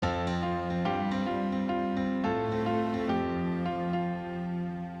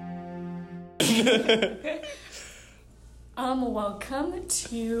Welcome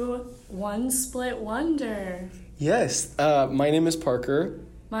to One Split Wonder. Yes, my name is Parker.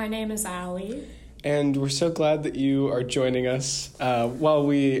 My name is Allie. And we're so glad that you are joining us while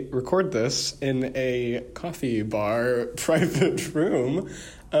we record this in a coffee bar private room.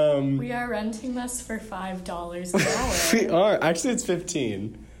 We are renting this for $5 an hour. We are. Actually, it's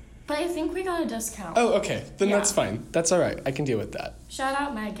 $15. But I think we got a discount. Oh, okay. Then Yeah. That's fine. That's all right. I can deal with that. Shout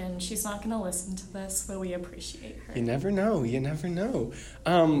out Megan. She's not going to listen to this, but we appreciate her. You never know. You never know.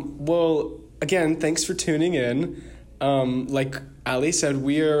 Well, again, thanks for tuning in. Like Ali said,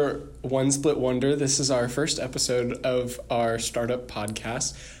 we are One Split Wonder. This is our first episode of our startup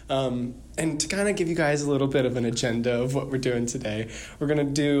podcast. And to kind of give you guys a little bit of an agenda of what we're doing today, we're going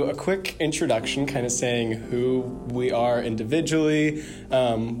to do a quick introduction, kind of saying who we are individually,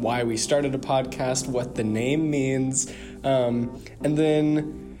 why we started a podcast, what the name means, and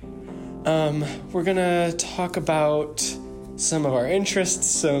then we're going to talk about some of our interests,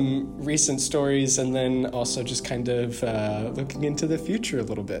 some recent stories, and then also just kind of looking into the future a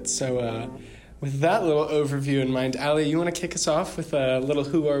little bit. So with that little overview in mind, Allie, you want to kick us off with a little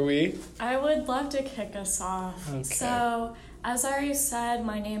who are we? I would love to kick us off. Okay. So, as I already said,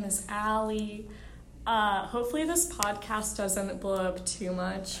 my name is Allie. Hopefully this podcast doesn't blow up too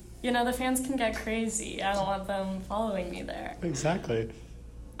much. You know, the fans can get crazy. I don't want them following me there. Exactly.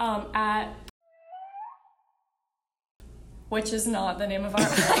 Which is not the name of our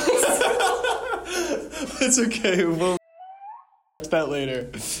place. It's okay. We'll that later.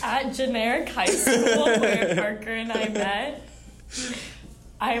 At Generic High School, where Parker and I met,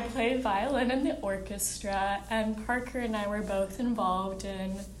 I played violin in the orchestra, and Parker and I were both involved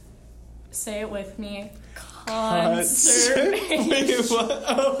in, say it with me, conservation. Wait,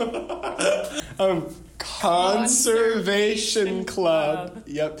 what? Conservation Club.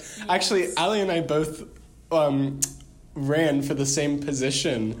 Yep. Yes. Actually, Allie and I both ran for the same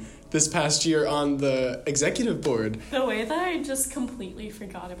position this past year on the executive board. The way that I just completely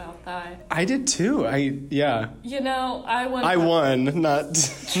forgot about that. I did too. Yeah. You know, I won. I won, not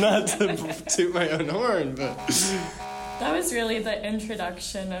to toot my own horn, but That was really the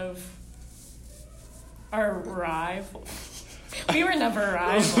introduction of our rival. We were never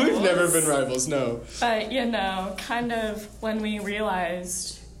rivals. We've never been rivals, no. But, you know, kind of when we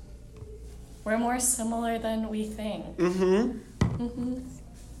realized we're more similar than we think.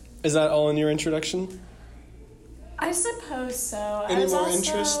 Is that all in your introduction? I suppose so. Any I was more also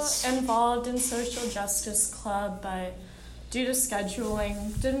interests? involved in Social Justice Club, but due to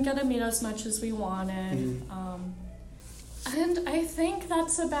scheduling, didn't get to meet as much as we wanted. And I think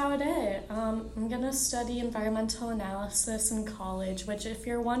that's about it. I'm going to study environmental analysis in college, which if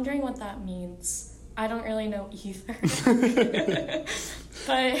you're wondering what that means, I don't really know either.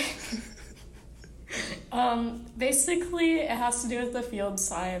 But basically it has to do with the field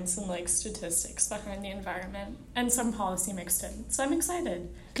science and like statistics behind the environment and some policy mixed in. So I'm excited.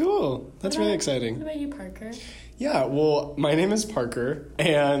 Cool. That's really exciting. What about you, Parker? Yeah, well, my name is Parker,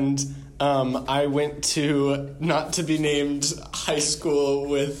 and I went to not to be named high school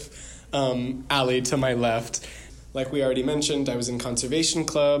with Allie to my left. Like we already mentioned, I was in Conservation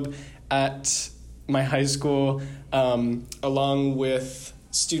Club at my high school, along with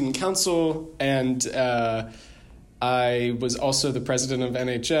student council, and I was also the president of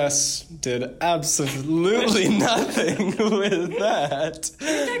NHS, did absolutely nothing with that.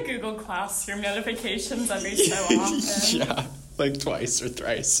 I get Google Classroom notifications every so often. Yeah, like twice or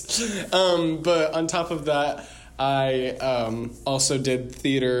thrice. But on top of that, I also did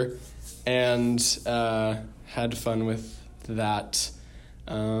theater and had fun with that.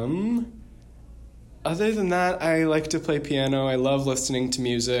 Other than that, I like to play piano. I love listening to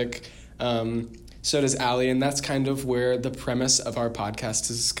music. So does Allie, and that's kind of where the premise of our podcast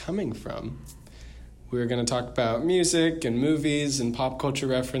is coming from. We're going to talk about music and movies and pop culture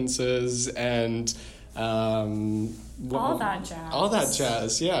references and all that jazz. All that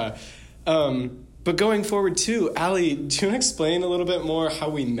jazz, yeah. But going forward too, Allie, do you want to explain a little bit more how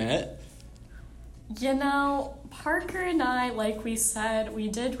we met? You know, Parker and I, like we said, we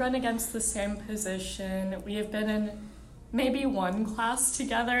did run against the same position. We have been in maybe one class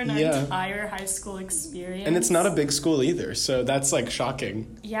together in our entire high school experience. And it's not a big school either, so that's like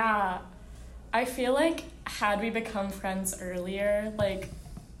shocking. Yeah. I feel like had we become friends earlier, like,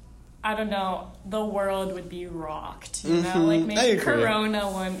 I don't know, the world would be rocked, you know? Like maybe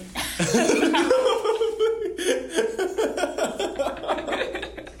Corona wouldn't.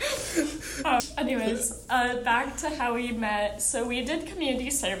 Anyways, back to how we met. So we did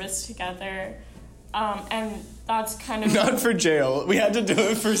community service together And that's kind of... Not for jail. We had to do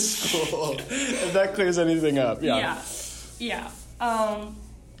it for school. If that clears anything up, yeah. Yeah.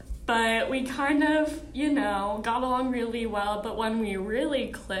 But we kind of, got along really well. But when we really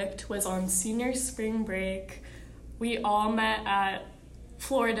clicked was on senior spring break. We all met at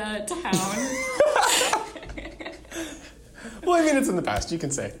Florida town. Well, I mean, it's in the past. You can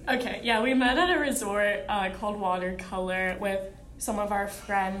say. Okay, yeah, we met at a resort called Watercolor with some of our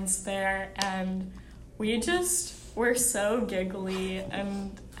friends there, and we just were so giggly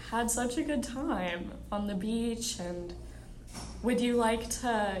and had such a good time on the beach. And would you like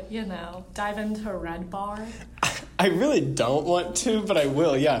to, dive into Red Bar? I really don't want to, but I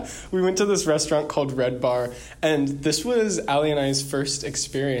will, yeah. We went to this restaurant called Red Bar, and this was Allie and I's first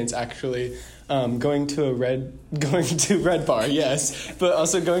experience, actually, going to Red Bar, yes, but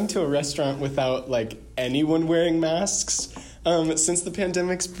also going to a restaurant without, anyone wearing masks. Since the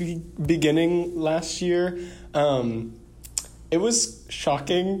pandemic's beginning last year, it was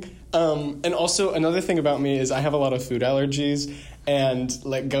shocking. And also, another thing about me is I have a lot of food allergies, and,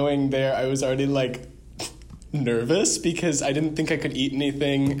 going there, I was already, nervous because I didn't think I could eat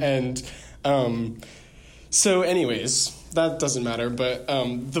anything, and so anyways, that doesn't matter, but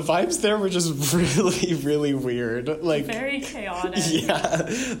the vibes there were just really, really weird, very chaotic. Yeah,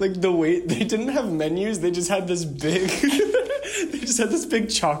 the wait, they didn't have menus, they just had this big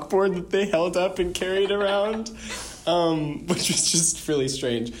chalkboard that they held up and carried around, which was just really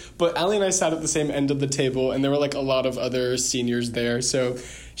strange. But Allie and I sat at the same end of the table, and there were a lot of other seniors there, so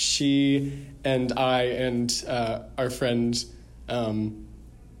she and I and our friend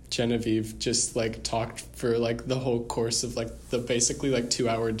Genevieve just talked for the whole course of the basically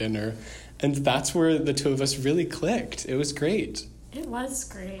 2-hour dinner, and that's where the two of us really clicked. It was great. It was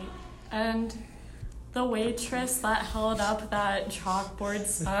great. And the waitress that held up that chalkboard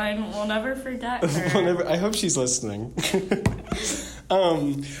sign, we'll never forget her. I hope she's listening.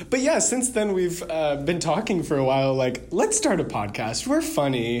 But yeah, since then we've been talking for a while, let's start a podcast. We're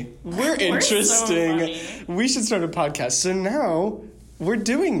funny. We're interesting. So funny. We should start a podcast. So now we're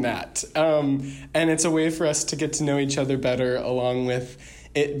doing that. And it's a way for us to get to know each other better, along with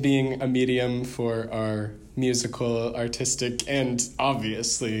it being a medium for our musical, artistic, and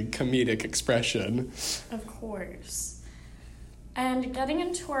obviously comedic expression. Of course. And getting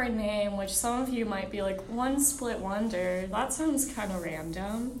into our name, which some of you might be One Split Wonder, that sounds kind of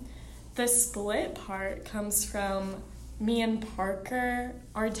random. The split part comes from me and Parker,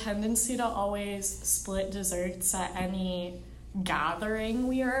 our tendency to always split desserts at any gathering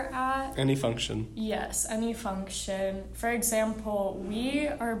we are at. Any function. Yes, any function. For example, we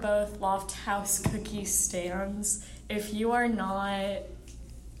are both Loft House cookie stands. If you are not,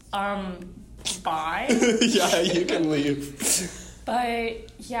 bye. Yeah, you can leave.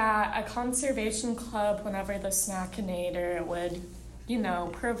 But yeah, a conservation club, whenever the Snackinator would,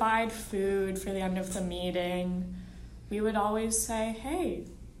 provide food for the end of the meeting, we would always say, hey,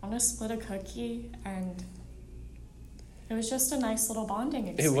 want to split a cookie? And it was just a nice little bonding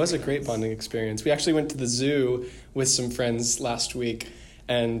experience. It was a great bonding experience. We actually went to the zoo with some friends last week,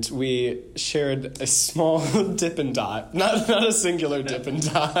 and we shared a small Dippin' Dot. Not a singular Dippin'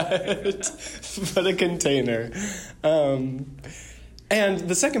 Dot, but a container. And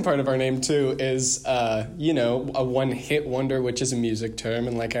the second part of our name, too, is, a one-hit wonder, which is a music term.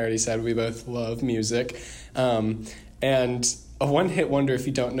 And like I already said, we both love music. And a one-hit wonder, if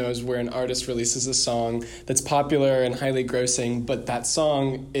you don't know, is where an artist releases a song that's popular and highly grossing, but that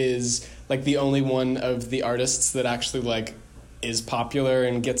song is, the only one of the artists that actually, is popular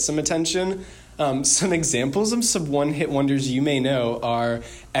and gets some attention. Some examples of some one-hit wonders you may know are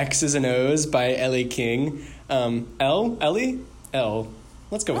X's and O's by Ellie King. Ellie? L.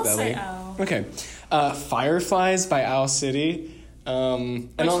 Let's go with I'll Ellie. say L. Okay. Fireflies by Owl City.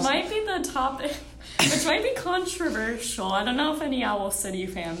 Which might be the topic... Which might be controversial. I don't know if any Owl City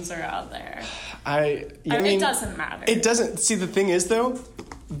fans are out there. I mean, it doesn't matter. It doesn't. See, the thing is, though,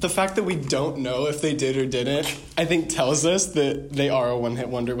 the fact that we don't know if they did or didn't, I think tells us that they are a one-hit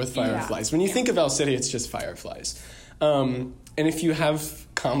wonder with Fireflies. Yeah. When you think of Owl City, it's just Fireflies. And if you have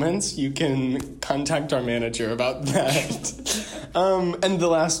comments, you can contact our manager about that. And the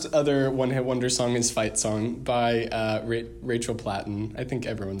last other one-hit wonder song is Fight Song by Rachel Platten. I think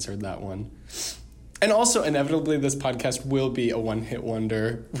everyone's heard that one. And also, inevitably, this podcast will be a one-hit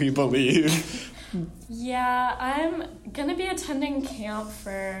wonder, we believe. Yeah, I'm going to be attending camp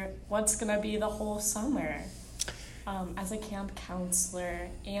for what's going to be the whole summer as a camp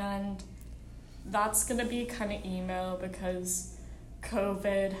counselor. And that's going to be kind of emo because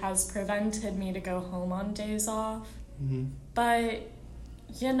COVID has prevented me to go home on days off. Mm-hmm. But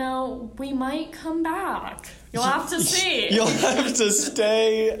we might come back. You'll have to see. You'll have to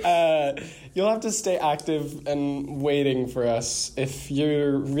stay active and waiting for us if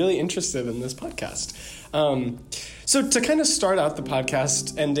you're really interested in this podcast. So to kind of start out the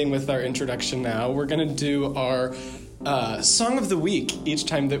podcast, ending with our introduction now, we're going to do our song of the week each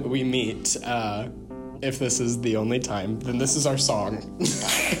time that we meet. If this is the only time, then this is our song.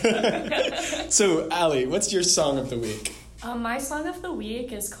 So, Allie, what's your song of the week? My song of the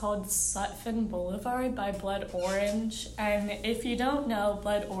week is called Sutphin Boulevard by Blood Orange. And if you don't know,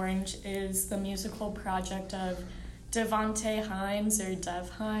 Blood Orange is the musical project of Devonte Hines or Dev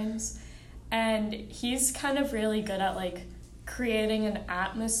Hines. And he's kind of really good at creating an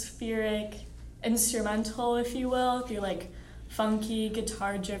atmospheric instrumental, if you will, through funky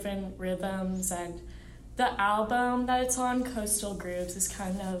guitar-driven rhythms. And the album that it's on, Coastal Grooves, is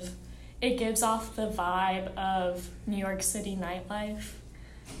it gives off the vibe of New York City nightlife.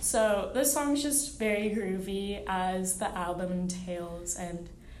 So this song's just very groovy, as the album entails. And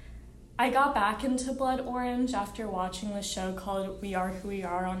I got back into Blood Orange after watching the show called We Are Who We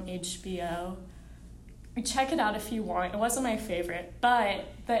Are on HBO. Check it out if you want. It wasn't my favorite, but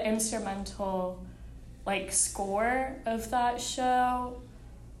the instrumental score of that show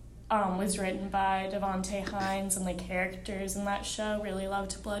was written by Devonte Hines, and the characters in that show really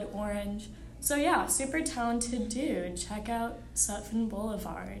loved Blood Orange. So yeah, super talented dude. Check out Sutphin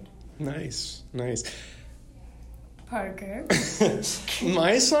Boulevard. Nice. Parker.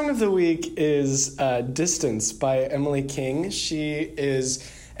 My song of the week is Distance by Emily King. She is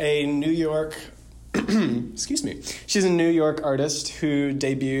a New York excuse me. She's a New York artist who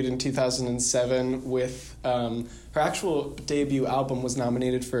debuted in 2007 with her actual debut album was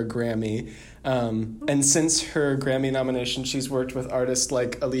nominated for a Grammy. And since her Grammy nomination, she's worked with artists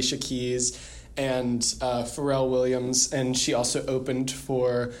like Alicia Keys and Pharrell Williams, and she also opened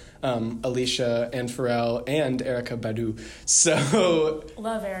for Alicia and Pharrell and Erykah Badu. So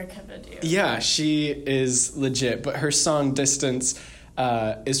love Erykah Badu. Yeah, she is legit. But her song Distance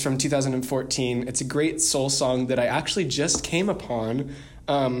is from 2014. It's a great soul song that I actually just came upon,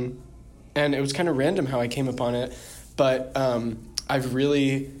 and it was kind of random how I came upon it, but I've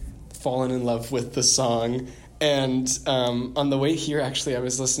really fallen in love with the song. And on the way here, actually, I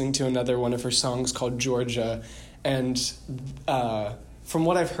was listening to another one of her songs called Georgia, and from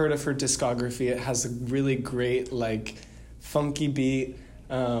what I've heard of her discography, it has a really great, funky beat,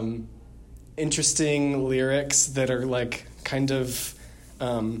 interesting lyrics that are, kind of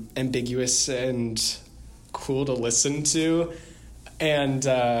ambiguous and cool to listen to. And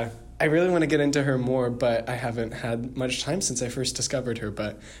I really want to get into her more, but I haven't had much time since I first discovered her.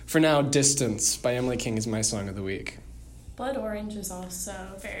 But for now, Distance by Emily King is my song of the week. Blood Orange is also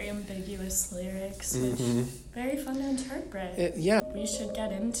very ambiguous lyrics, which very fun to interpret. We should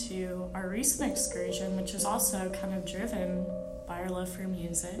get into our recent excursion, which is also kind of driven by our love for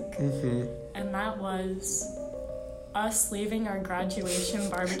music. And that was us leaving our graduation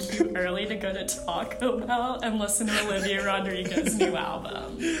barbecue early to go to Taco Bell and listen to Olivia Rodrigo's new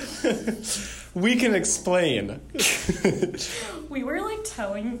album. We can explain. We were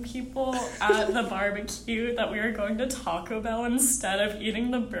telling people at the barbecue that we were going to Taco Bell instead of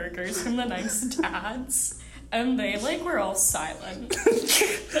eating the burgers from the Nice Dads, and they were all silent.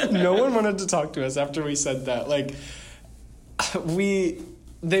 No one wanted to talk to us after we said that.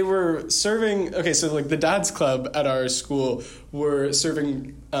 They were serving, the Dad's Club at our school were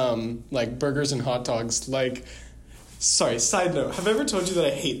serving, burgers and hot dogs. Sorry, side note, have I ever told you that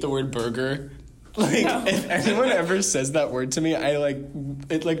I hate the word burger? No. If anyone ever says that word to me,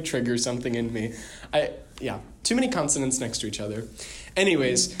 it triggers something in me. Too many consonants next to each other.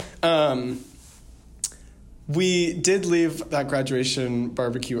 Anyways, we did leave that graduation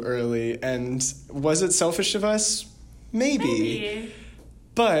barbecue early, and was it selfish of us? Maybe.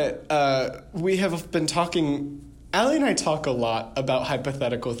 But we have been talking, Allie and I talk a lot about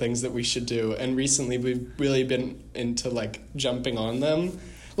hypothetical things that we should do, and recently we've really been into jumping on them,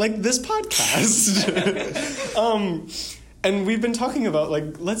 this podcast. And we've been talking about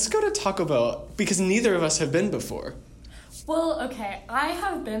let's go to Taco Bell, because neither of us have been before. Well, okay, I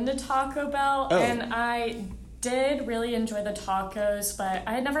have been to Taco Bell, and I did really enjoy the tacos, but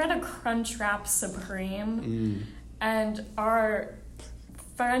I had never had a Crunchwrap Supreme. And our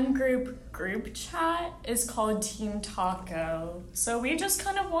friend group chat is called Team Taco. So we just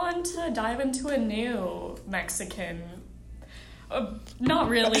kind of want to dive into a new Mexican, not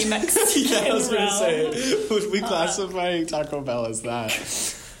really Mexican. Yeah, I was going to say, would we classify Taco Bell as that?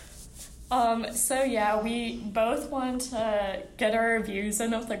 So yeah, we both want to get our reviews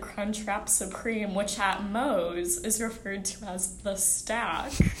in of the Crunchwrap Supreme, which at Moe's is referred to as the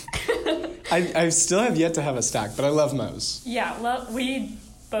Stack. I still have yet to have a Stack, but I love Moe's. Yeah, we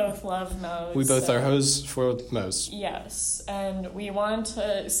both love Moe's. We both are hoes for Moe's. Yes, and we want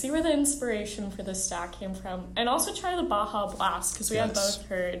to see where the inspiration for the Stack came from, and also try the Baja Blast, because we have both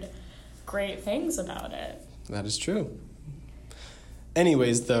heard great things about it. That is true.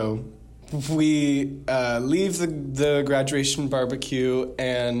 Anyways, though, we leave the graduation barbecue,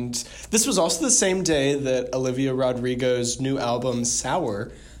 and this was also the same day that Olivia Rodrigo's new album,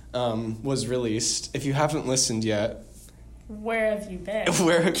 Sour, was released. If you haven't listened yet... Where have you been?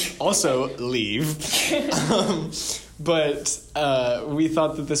 Where also leave. But we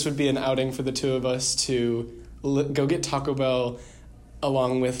thought that this would be an outing for the two of us to go get Taco Bell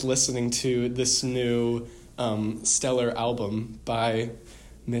along with listening to this new stellar album by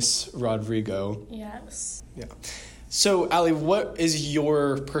Miss Rodrigo. Yes. Yeah. So, Allie, what is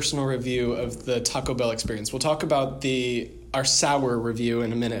your personal review of the Taco Bell experience? We'll talk about our sour review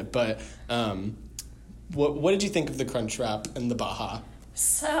in a minute, but what did you think of the Crunchwrap and the Baja?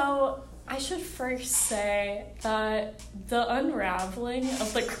 So, I should first say that the unraveling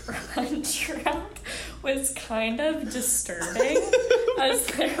of the Crunchwrap was kind of disturbing, as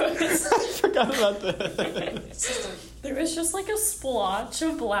there was... I forgot about that. There was just like a splotch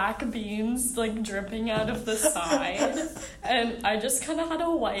of black beans like dripping out of the side, and I just kind of had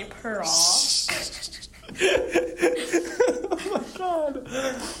to wipe her off. Oh my god.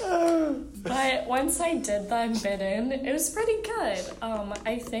 But once I did the unbidden, it was pretty good.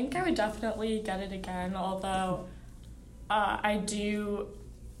 I think I would definitely get it again, although I do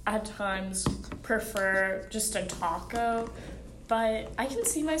at times prefer just a taco. But I can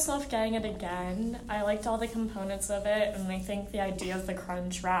see myself getting it again. I liked all the components of it, and I think the idea of the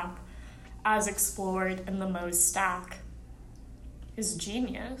Crunchwrap, as explored in the Moe's Stack, is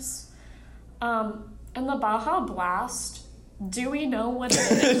genius. And the Baja Blast, do we know what it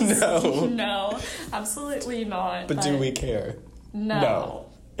is? No. No, absolutely not. But do we care? No.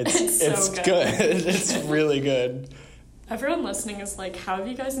 It's so good. It's really good. Everyone listening is like, how have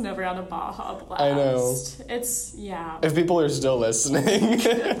you guys never had a Baja Blast? I know. It's, yeah. If people are still listening.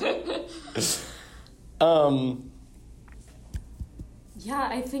 Yeah,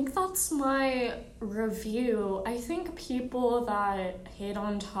 I think that's my review. I think people that hate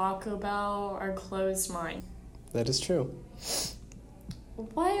on Taco Bell are closed-minded. That is true.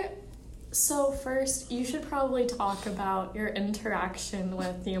 What? So first, you should probably talk about your interaction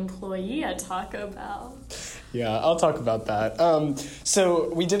with the employee at Taco Bell. Yeah, I'll talk about that.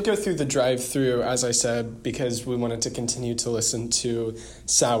 So we did go through the drive-thru, as I said, because we wanted to continue to listen to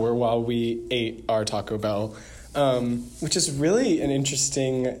Sour while we ate our Taco Bell, which is really an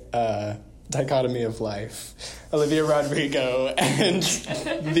interesting dichotomy of life. Olivia Rodrigo and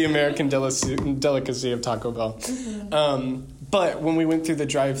the American delicacy of Taco Bell. Mm-hmm. But when we went through the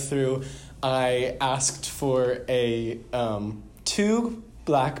drive-thru, I asked for a 2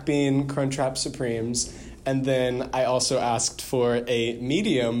 black bean Crunchwrap Supremes, and then I also asked for a 2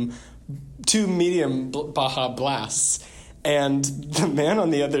 medium Baja Blasts. And the man on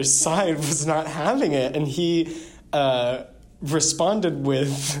the other side was not having it, and he responded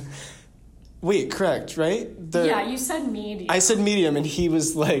with... Wait, correct, right? Yeah, you said medium. I said medium, and he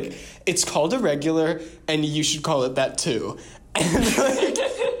was like, it's called a regular, and you should call it that too. And like,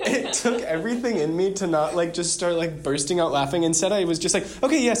 it took everything in me to not like just start like bursting out laughing. Instead, I was just like,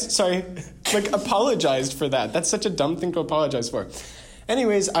 okay, yes, sorry. Like, apologized for that. That's such a dumb thing to apologize for.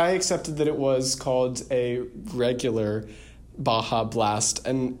 Anyways, I accepted that it was called a regular Baja Blast.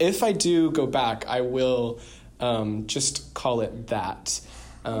 And if I do go back, I will just call it that.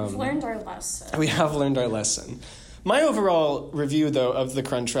 We've learned our lesson. We have learned our lesson. My overall review, though, of the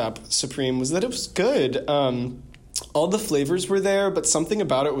Crunchwrap Supreme was that it was good. All the flavors were there, but something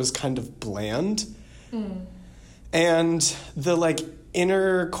about it was kind of bland. Mm. And the, like,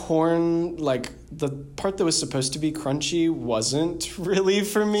 inner corn, like, the part that was supposed to be crunchy wasn't really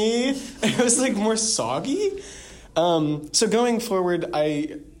for me. It was, like, more soggy. So going forward,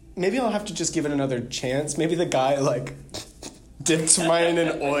 maybe I'll have to just give it another chance. Maybe the guy, like... dipped mine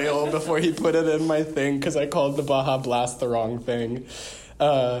in oil before he put it in my thing because I called the Baja Blast the wrong thing.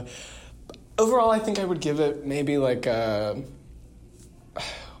 Overall, I think I would give it maybe like a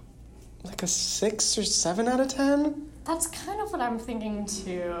 6 or 7 out of 10. That's kind of what I'm thinking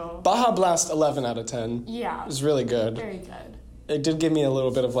too. Baja Blast 11 out of 10. Yeah. It was really good. Very good. It did give me a little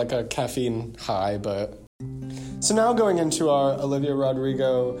bit of like a caffeine high, but... So now going into our Olivia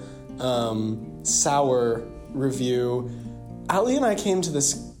Rodrigo sour review... Allie and I came to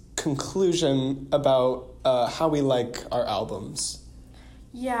this conclusion about how we like our albums.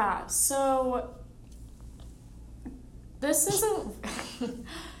 Yeah, so this isn't...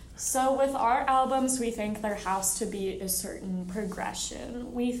 So with our albums, we think there has to be a certain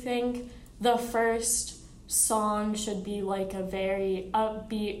progression. We think the first song should be like a very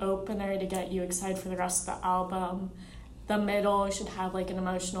upbeat opener to get you excited for the rest of the album. The middle should have like an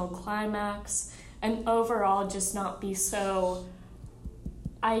emotional climax, and overall just not be so,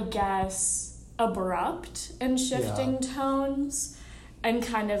 I guess, abrupt in shifting tones and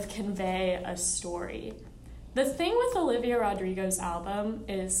kind of convey a story. The thing with Olivia Rodrigo's album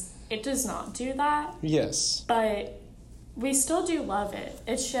is it does not do that. Yes. But we still do love it.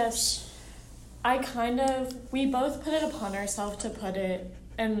 It's just, we both put it upon ourselves to put it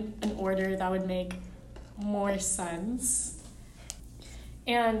in an order that would make more sense.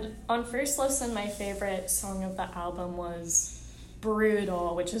 And on first listen, my favorite song of the album was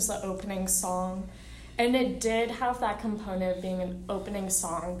Brutal, which is the opening song. And it did have that component of being an opening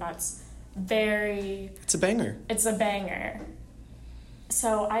song that's it's a banger. It's a banger.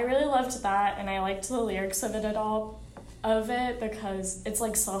 So I really loved that, and I liked the lyrics of it because it's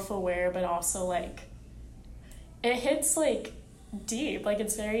like self-aware, but also like it hits like deep. Like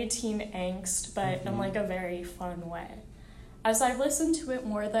it's very teen angst, but in like a very fun way. As I've listened to it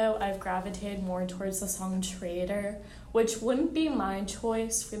more though, I've gravitated more towards the song Traitor, which wouldn't be my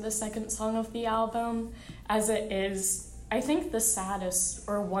choice for the second song of the album, as it is, I think, the saddest,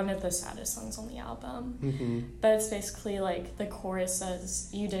 or one of the saddest songs on the album. Mm-hmm. But it's basically like the chorus says,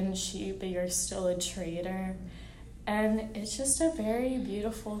 "You didn't cheat, but you're still a traitor." And it's just a very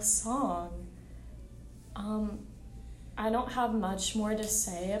beautiful song. I don't have much more to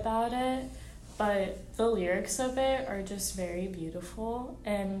say about it, but the lyrics of it are just very beautiful,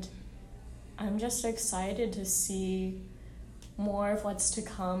 and I'm just excited to see more of what's to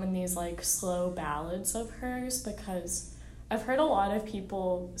come in these like slow ballads of hers, because I've heard a lot of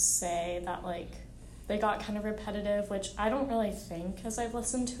people say that like they got kind of repetitive, which I don't really think as I've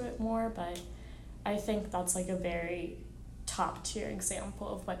listened to it more, but I think that's like a very top tier example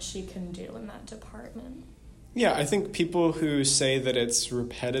of what she can do in that department. Yeah, I think people who say that it's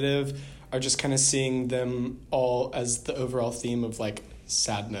repetitive are just kind of seeing them all as the overall theme of like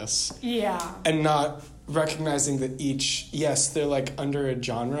sadness. Yeah. And not recognizing that they're like under a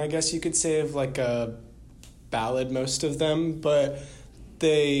genre, I guess you could say, of like a ballad, most of them, but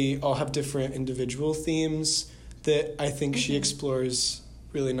they all have different individual themes that I think she explores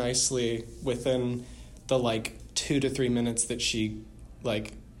really nicely within the like 2 to 3 minutes that she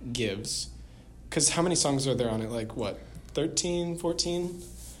like gives. Because how many songs are there on it? Like what, 13, 14?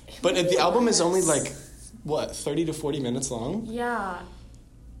 But the album is only like, what, 30 to 40 minutes long? Yeah.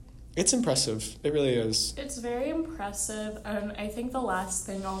 It's impressive. It really is. It's very impressive. And I think the last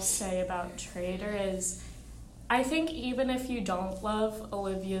thing I'll say about Traitor is, I think even if you don't love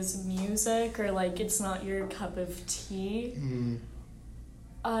Olivia's music, or like it's not your cup of tea,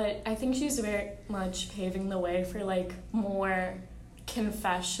 I think she's very much paving the way for like more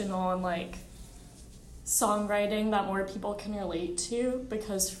confessional and like songwriting that more people can relate to.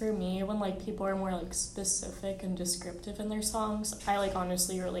 Because for me, when like people are more like specific and descriptive in their songs, I like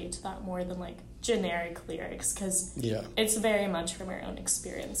honestly relate to that more than like generic lyrics, because it's very much from her own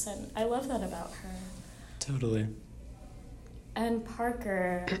experience, and I love that about her. Totally. And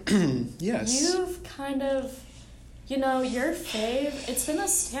Parker, yes, you've kind of, your fave, it's been a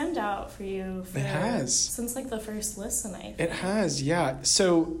standout for you since like the first listen, I think. It has, yeah.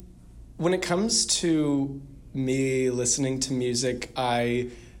 So when it comes to me listening to music, I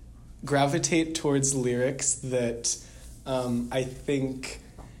gravitate towards lyrics that I think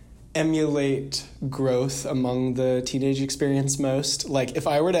emulate growth among the teenage experience most. Like if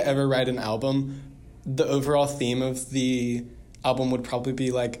I were to ever write an album, the overall theme of the album would probably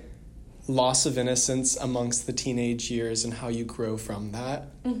be like loss of innocence amongst the teenage years and how you grow from that.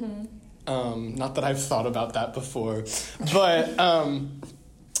 Not that I've thought about that before, but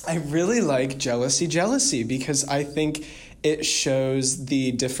I really like Jealousy because I think it shows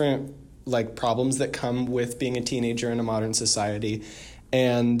the different like problems that come with being a teenager in a modern society,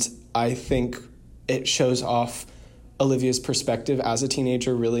 and I think it shows off Olivia's perspective as a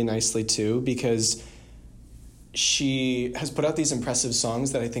teenager really nicely too, because she has put out these impressive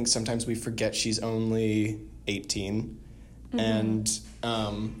songs that I think sometimes we forget she's only 18. And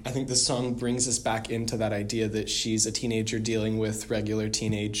I think this song brings us back into that idea that she's a teenager dealing with regular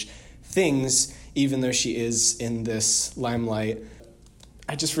teenage things, even though she is in this limelight.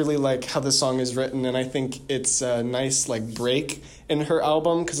 I just really like how the song is written, and I think it's a nice like break in her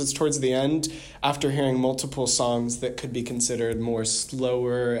album because it's towards the end after hearing multiple songs that could be considered more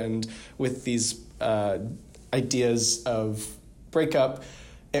slower and with these ideas of breakup.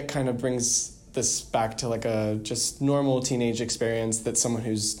 It kind of brings this back to like a just normal teenage experience that someone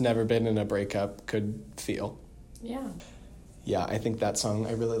who's never been in a breakup could feel. Yeah. Yeah, I think that song,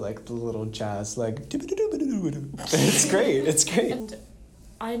 I really like the little jazz, like, it's great, it's great. And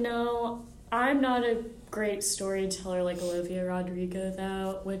I know I'm not a great storyteller like Olivia Rodrigo,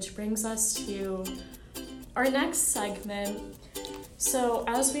 though, which brings us to our next segment. So,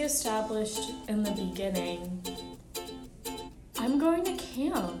 as we established in the beginning, I'm going to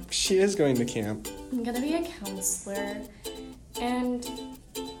camp. She is going to camp. I'm going to be a counselor, and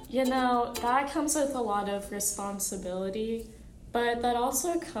you know, that comes with a lot of responsibility, but that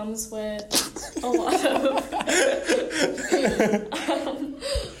also comes with a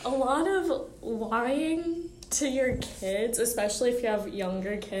lot of lying to your kids, especially if you have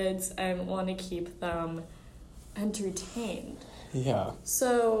younger kids and want to keep them entertained. Yeah.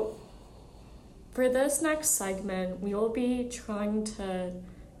 So, for this next segment, we will be trying to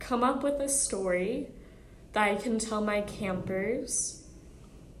come up with a story that I can tell my campers.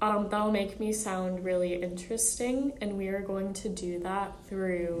 That'll make me sound really interesting, and we are going to do that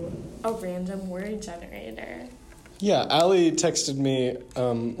through a random word generator. Yeah, Allie texted me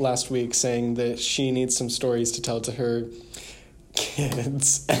last week saying that she needs some stories to tell to her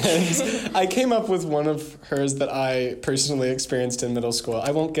kids. And I came up with one of hers that I personally experienced in middle school. I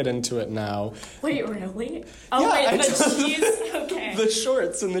won't get into it now. Wait, really? Oh, yeah, wait, the cheese? Okay. The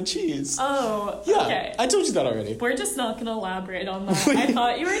shorts and the cheese. Oh, yeah, okay. I told you that already. We're just not going to elaborate on that. I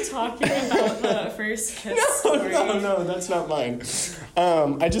thought you were talking about the first kiss story. No, that's not mine.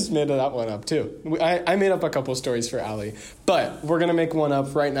 I just made that one up, too. I made up a couple stories for Allie, but we're going to make one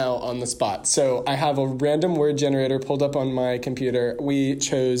up right now on the spot. So I have a random word generator pulled up on my computer. We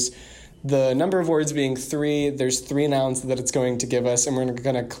chose the number of words being 3. There's 3 nouns that it's going to give us, and we're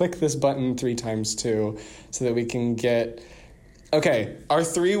going to click this button 3 times, too, so that we can get... Okay, our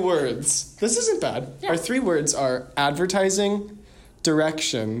 3 words... This isn't bad. Yeah. Our 3 words are advertising,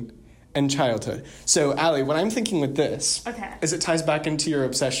 direction, and childhood. So, Allie, what I'm thinking with this is it ties back into your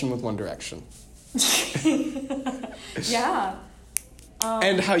obsession with One Direction. Yeah.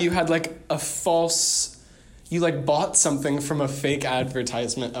 And how you had, like, a false... You, like, bought something from a fake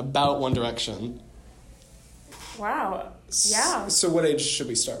advertisement about One Direction. Wow. Yeah. So what age should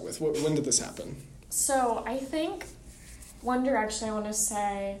we start with? When did this happen? So, I think One Direction, I want to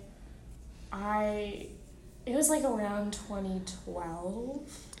say, it was, like, around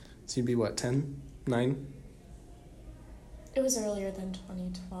 2012. So you'd be, what, 10? 9? It was earlier than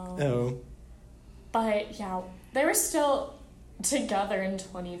 2012. Oh. But, yeah, they were still together in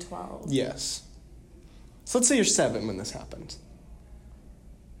 2012. Yes. So let's say you're 7 when this happened.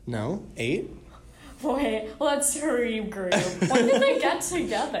 No? 8? Wait, let's regroup. When did they get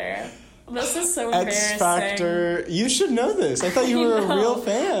together? This is so embarrassing. X Factor. You should know this. I thought you were a real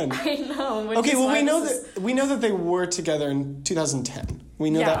fan. I know. Okay, well we know that they were together in 2010. We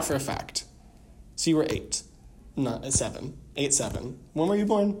know that for a fact. So you were 8, not 7. 8, 7. When were you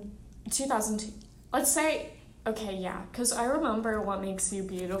born? 2002. Let's say, okay, yeah, because I remember What Makes You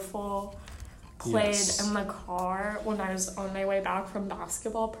Beautiful played in the car when I was on my way back from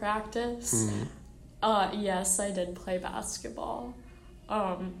basketball practice. Mm-hmm. Yes, I did play basketball.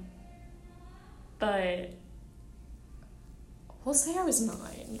 But we'll say I was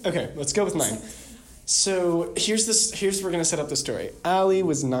 9. Okay, let's go with 9. So here's where we're gonna set up the story. Allie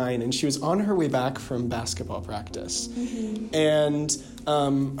was 9 and she was on her way back from basketball practice. Mm-hmm. And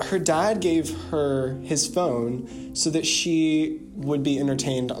her dad gave her his phone so that she would be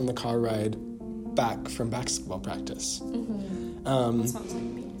entertained on the car ride back from basketball practice. Mm-hmm. That sounds like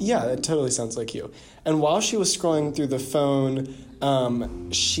me. Yeah, it totally sounds like you. And while she was scrolling through the phone,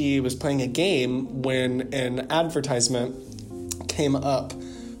 she was playing a game when an advertisement came up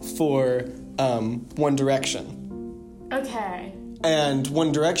for One Direction. Okay. And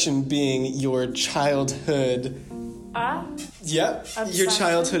One Direction being your childhood... Yep, obsession? Your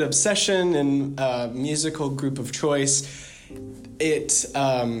childhood obsession and musical group of choice. It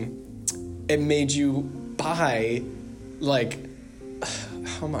made you buy, like,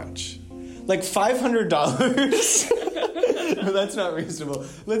 how much? Like $500? No, that's not reasonable.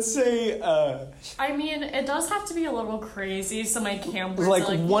 Let's say... I mean, it does have to be a little crazy, so my campers like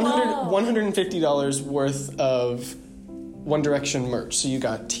are like, $150 worth of One Direction merch. So you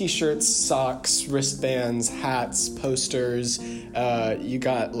got t-shirts, socks, wristbands, hats, posters. You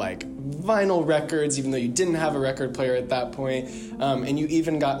got like vinyl records, even though you didn't have a record player at that point. And you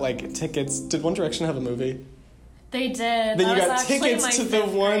even got like tickets. Did One Direction have a movie? They did. Then that you got was actually tickets my to the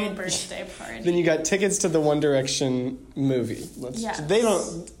one birthday party. Then you got tickets to the One Direction movie. Yes. They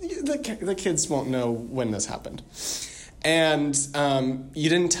don't. The kids won't know when this happened. And you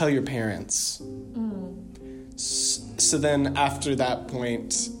didn't tell your parents. So then after that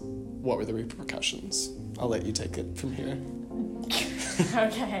point, what were the repercussions? I'll let you take it from here.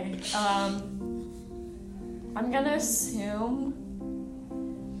 Okay. I'm gonna assume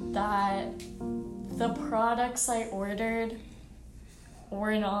that the products I ordered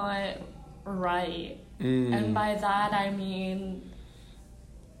were not right. And by that I mean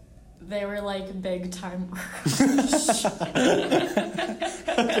they were like big time rush.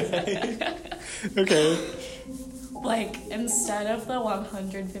 Okay. Like, instead of the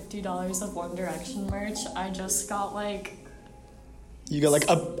 $150 of One Direction merch, I just got like... You got like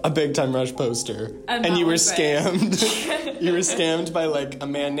a Big Time Rush poster. And you were scammed. You were scammed by like a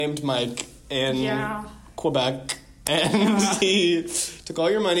man named Mike in Quebec. And he took all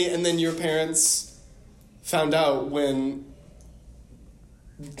your money, and then your parents found out when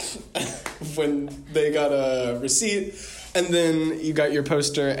they got a receipt, and then you got your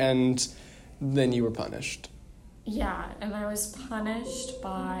poster, and then you were punished. Yeah, and I was punished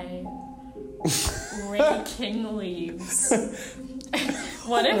by raking leaves.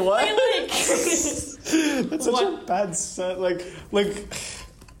 What if I like... That's such a bad set. Like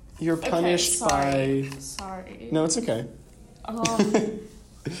you're punished by... Sorry. No, it's okay.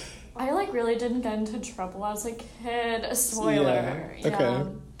 I like really didn't get into trouble as a kid. A spoiler. Yeah.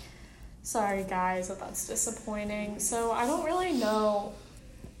 Okay. Sorry guys if that's disappointing. So I don't really know.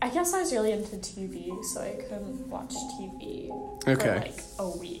 I guess I was really into TV, so I couldn't watch TV for like a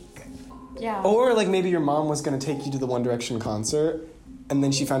week. Yeah. Or like maybe your mom was going to take you to the One Direction concert, and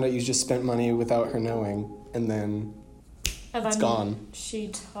then she found out you just spent money without her knowing, and then it's gone. She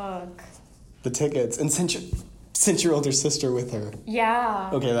took the tickets and sent your older sister with her. Yeah.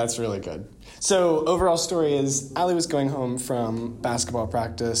 Okay, that's really good. So overall story is Allie was going home from basketball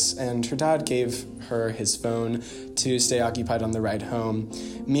practice, and her dad gave her his phone to stay occupied on the ride home.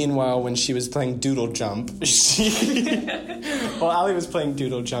 Meanwhile, when she was playing Doodle Jump, while Allie was playing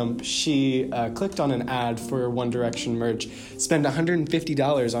Doodle Jump, she clicked on an ad for One Direction merch, spent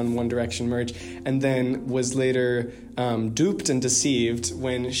 $150 on One Direction merch, and then was later duped and deceived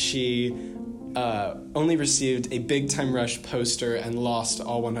when she only received a Big Time Rush poster and lost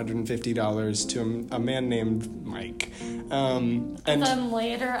all $150 to a man named Mike. And then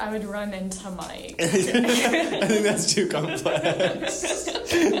later I would run into Mike. I think that's too complex.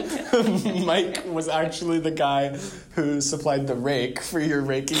 Mike was actually the guy who supplied the rake for your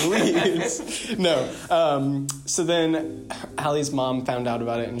raking leaves. No. So then Allie's mom found out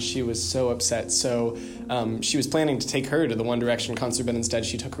about it, and she was so upset. So she was planning to take her to the One Direction concert, but instead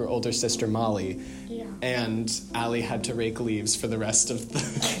she took her older sister Molly. Yeah. And Allie had to rake leaves for the rest of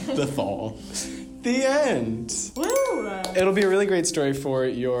the fall. The end. Woo! It'll be a really great story for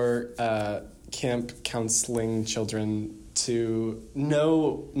your camp counseling children to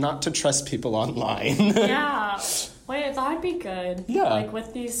know not to trust people online. Yeah. Wait, that'd be good. Yeah. Like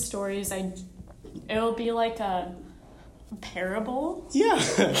with these stories, it'll be like a parable. Yeah.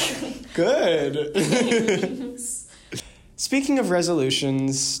 Good. Thanks. Speaking of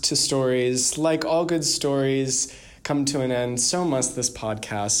resolutions to stories, like all good stories come to an end, so must this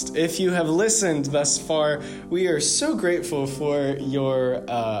podcast. If you have listened thus far, we are so grateful for your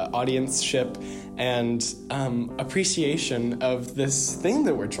audienceship and appreciation of this thing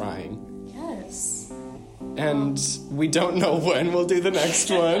that we're trying. Yes. And we don't know when we'll do the next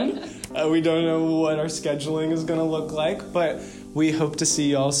one. We don't know what our scheduling is going to look like, but we hope to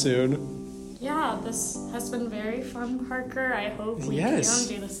see y'all soon. Yeah, this has been very fun, Parker. I hope we can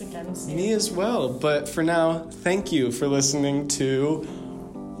do this again soon. Me as well. But for now, thank you for listening to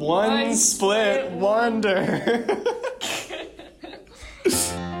One Split Wonder.